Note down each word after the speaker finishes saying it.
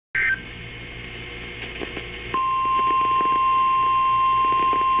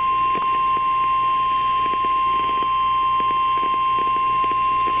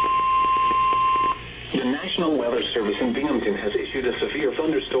Service in Binghamton has issued a severe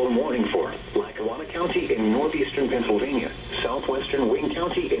thunderstorm warning for Lackawanna County in northeastern Pennsylvania, southwestern Wayne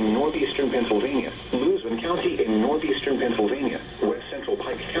County in northeastern Pennsylvania, Luzerne County in northeastern Pennsylvania, west central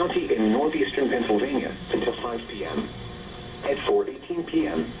Pike County in northeastern Pennsylvania until 5 p.m. At 4:18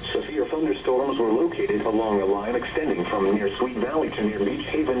 p.m., severe thunderstorms were located along a line extending from near Sweet Valley to near Beach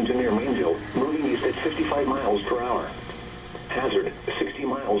Haven to near Mainville, moving east at 55 miles per hour. Hazard, 60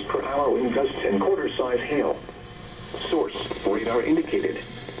 miles per hour wind gusts and quarter-size hail. Source, radar indicated.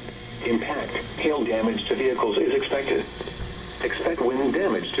 Impact, hail damage to vehicles is expected. Expect wind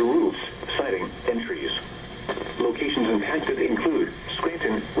damage to roofs, siding, and trees. Locations impacted include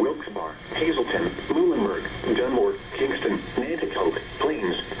Scranton, Wilkes-Barre, Hazleton, Muhlenberg, Dunmore, Kingston, Nanticoke,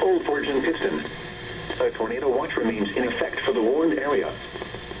 Plains, Old Forge, and Pittston. A tornado watch remains in effect for the warned area.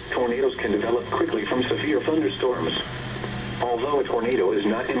 Tornadoes can develop quickly from severe thunderstorms. Although a tornado is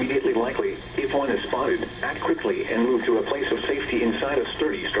not immediately likely, if one is spotted, act quickly and move to a place of safety inside a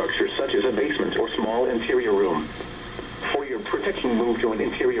sturdy structure such as a basement or small interior room. For your protection, move to an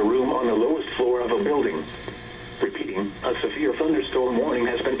interior room on the lowest floor of a building. Repeating, a severe thunderstorm warning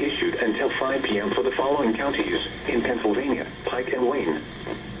has been issued until 5 p.m. for the following counties in Pennsylvania, Pike and Wayne.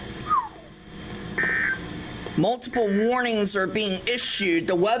 Multiple warnings are being issued.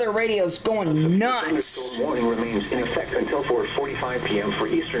 The weather radio's going nuts. The thunderstorm warning remains in effect until 4:45 p.m. for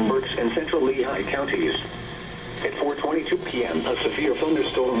eastern Berks and central Lehigh counties. At 4:22 p.m., a severe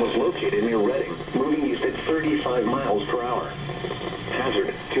thunderstorm was located near Reading, moving east at 35 miles per hour.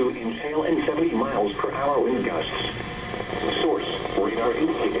 Hazard, 2-inch hail and 70 miles per hour wind gusts. Source, radar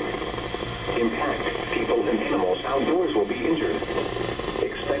indicated. Impact, people and animals outdoors will be injured.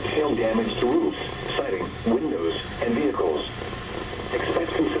 Expect hail damage to roofs, siding, windows, and vehicles.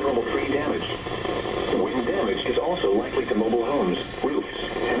 Expect considerable tree damage. Wind damage is also likely to mobile homes, roofs,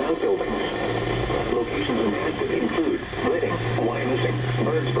 and outbuildings. Locations impacted include Reading, Wyomissing,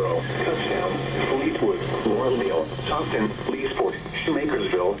 Birdsboro, Kutztown, Fleetwood, Laurelville, Tofton, Leesport,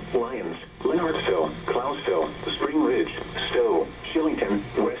 Shoemakersville, Lyons, Lenartsville, Clausville, Spring Ridge, Stowe, Shillington,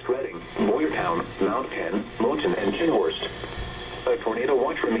 West Reading, Boyertown, Mount Penn, Moulton, and Kinhorst. A tornado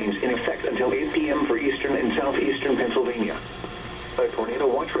watch remains in effect until 8 p.m. for eastern and southeastern Pennsylvania. A tornado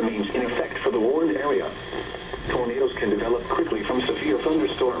watch remains in effect for the warned area. Tornadoes can develop quickly from severe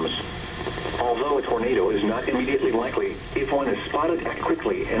thunderstorms. Although a tornado is not immediately likely, if one is spotted, act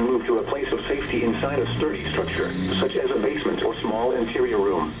quickly and move to a place of safety inside a sturdy structure, such as a basement or small interior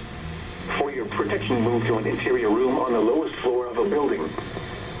room. For your protection, move to an interior room on the lowest floor of a building.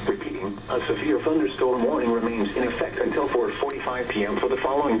 Repeating, a severe thunderstorm warning remains in effect until 4:45 p.m. for the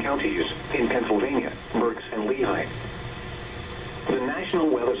following counties in Pennsylvania, Berks, and Lehigh. The National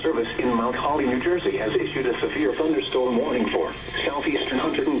Weather Service in Mount Holly, New Jersey has issued a severe thunderstorm warning for southeastern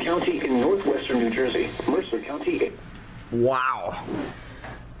Hunterdon County in northwestern New Jersey, Mercer County. Wow.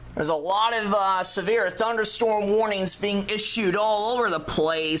 There's a lot of severe thunderstorm warnings being issued all over the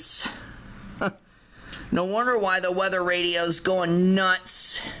place. No wonder why the weather radio's going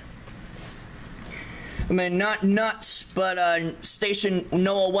nuts. I mean, not nuts, but station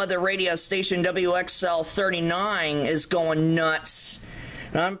NOAA weather radio station WXL 39 is going nuts.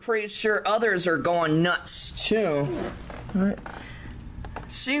 And I'm pretty sure others are going nuts too. All right.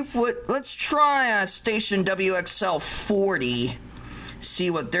 Let's try station WXL 40. See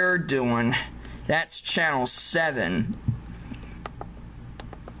what they're doing. That's channel 7.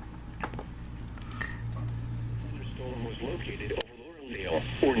 Located over Laurelville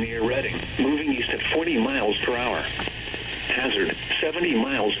or near Reading, moving east at 40 miles per hour. Hazard, 70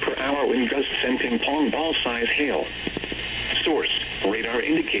 miles per hour wind gusts and ping-pong ball-size hail. Source, radar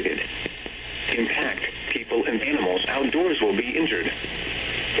indicated. Impact, people and animals outdoors will be injured.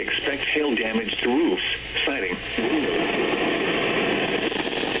 Expect hail damage to roofs, siding, windows.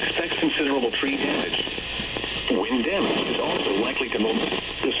 Expect considerable tree damage. Wind damage is also likely to move.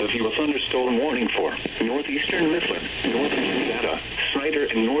 The severe thunderstorm warning for northeastern Mifflin, northern Nevada, Snyder,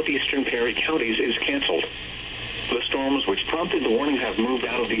 and northeastern Perry counties is canceled. The storms which prompted the warning have moved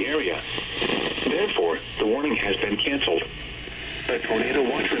out of the area. Therefore, the warning has been canceled. A tornado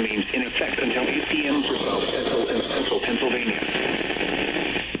watch remains in effect until 8 p.m. for south central and central Pennsylvania.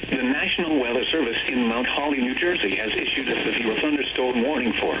 The National Weather Service in Mount Holly, New Jersey has issued a severe thunderstorm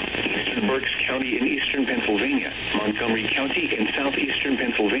warning for eastern Berks County in eastern Pennsylvania, Montgomery County in southeastern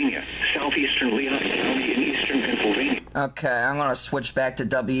Pennsylvania, southeastern Lehigh County in eastern Pennsylvania. Okay, I'm going to switch back to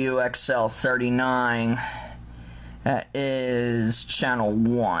WXL 39. That is channel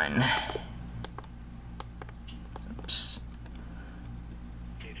 1. Oops.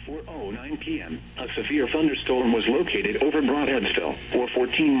 4:09 p.m., a severe thunderstorm was located over Broadheadsville, or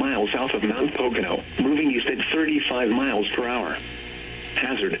 14 miles south of Mount Pocono, moving east at 35 miles per hour.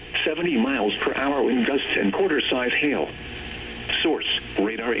 Hazard, 70 miles per hour wind gusts and quarter-size hail. Source,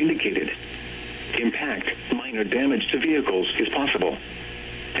 radar indicated. Impact, minor damage to vehicles is possible.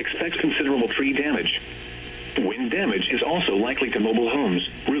 Expect considerable tree damage. Wind damage is also likely to mobile homes,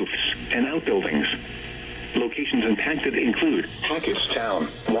 roofs, and outbuildings. Locations impacted include Hackettstown,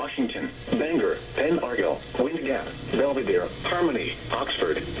 Washington, Bangor, Penn Argyll, Wind Gap, Belvedere, Harmony,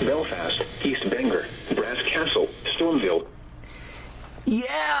 Oxford, Belfast, East Bangor, Brass Castle, Stormville.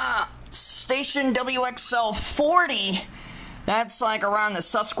 Yeah, station WXL 40. That's like around the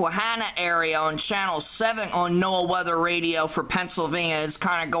Susquehanna area on Channel 7 on NOAA Weather Radio for Pennsylvania. It's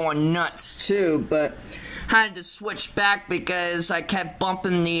kind of going nuts too, but had to switch back because I kept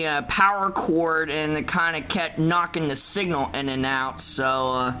bumping the power cord and it kind of kept knocking the signal in and out,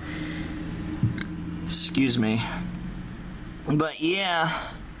 so excuse me. But yeah,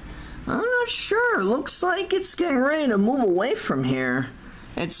 I'm not sure. Looks like it's getting ready to move away from here.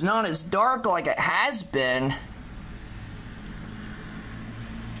 It's not as dark like it has been.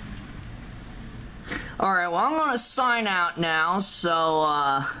 Alright, well, I'm going to sign out now,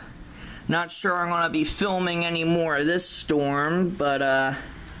 so, not sure I'm going to be filming any more of this storm, but,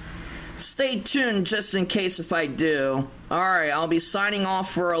 stay tuned just in case if I do. Alright, I'll be signing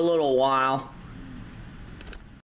off for a little while.